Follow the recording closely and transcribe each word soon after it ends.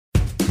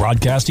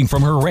Broadcasting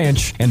from her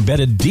ranch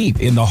embedded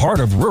deep in the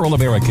heart of rural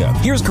America,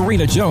 here's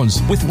Karina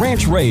Jones with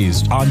Ranch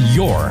Raised on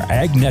your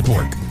Ag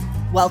Network.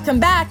 Welcome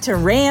back to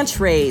Ranch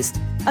Raised.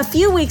 A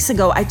few weeks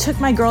ago, I took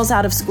my girls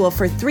out of school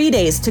for 3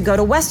 days to go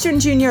to Western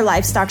Junior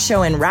Livestock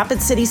Show in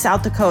Rapid City,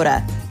 South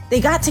Dakota.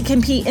 They got to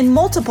compete in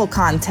multiple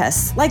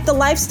contests, like the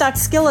Livestock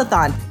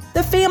Skillathon,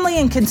 the Family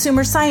and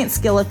Consumer Science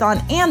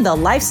Skillathon, and the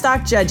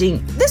Livestock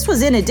Judging. This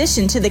was in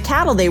addition to the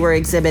cattle they were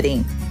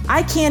exhibiting.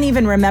 I can't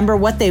even remember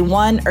what they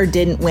won or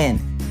didn't win.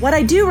 What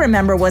I do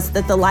remember was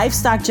that the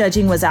livestock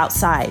judging was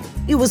outside.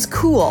 It was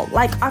cool,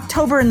 like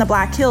October in the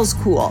Black Hills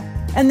cool,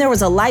 and there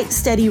was a light,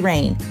 steady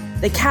rain.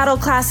 The cattle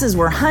classes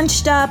were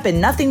hunched up and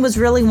nothing was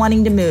really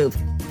wanting to move.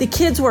 The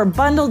kids were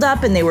bundled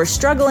up and they were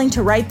struggling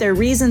to write their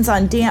reasons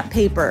on damp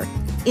paper.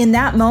 In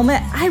that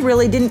moment, I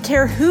really didn't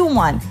care who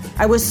won.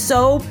 I was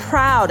so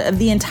proud of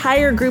the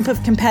entire group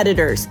of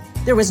competitors.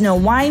 There was no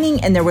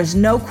whining and there was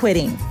no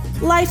quitting.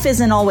 Life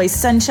isn't always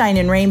sunshine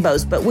and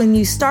rainbows, but when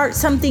you start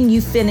something,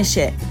 you finish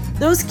it.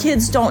 Those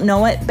kids don't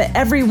know it, but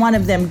every one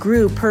of them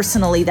grew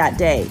personally that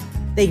day.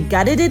 They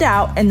gutted it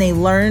out and they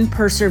learned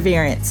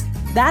perseverance.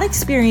 That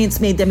experience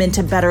made them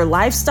into better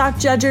livestock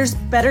judges,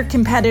 better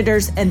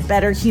competitors, and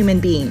better human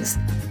beings.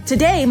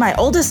 Today, my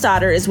oldest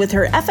daughter is with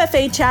her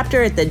FFA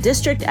chapter at the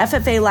District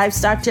FFA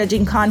Livestock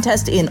Judging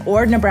Contest in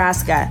Ord,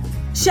 Nebraska.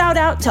 Shout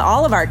out to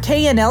all of our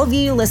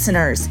KNLV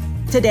listeners.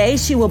 Today,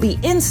 she will be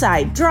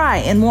inside, dry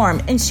and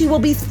warm, and she will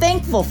be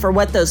thankful for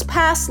what those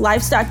past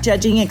livestock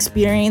judging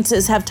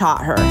experiences have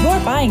taught her. Your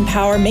buying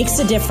power makes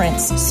a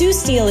difference. Sioux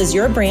Steel is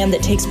your brand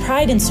that takes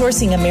pride in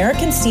sourcing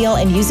American steel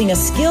and using a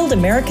skilled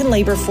American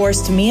labor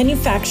force to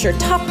manufacture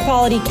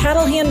top-quality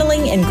cattle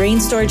handling and grain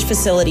storage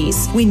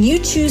facilities. When you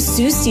choose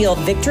Sioux Steel,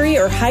 Victory,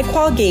 or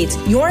High-Qual Gates,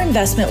 your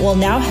investment will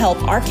now help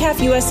RCAF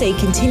USA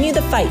continue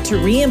the fight to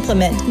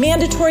re-implement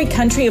mandatory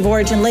country of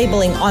origin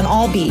labeling on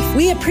all beef.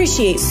 We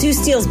appreciate Sioux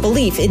Steel's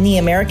belief in the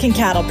American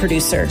cattle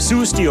producer.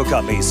 Sioux Steel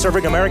Company,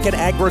 serving American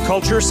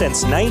agriculture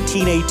since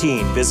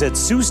 1918. Visit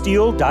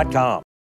SiouxSteel.com.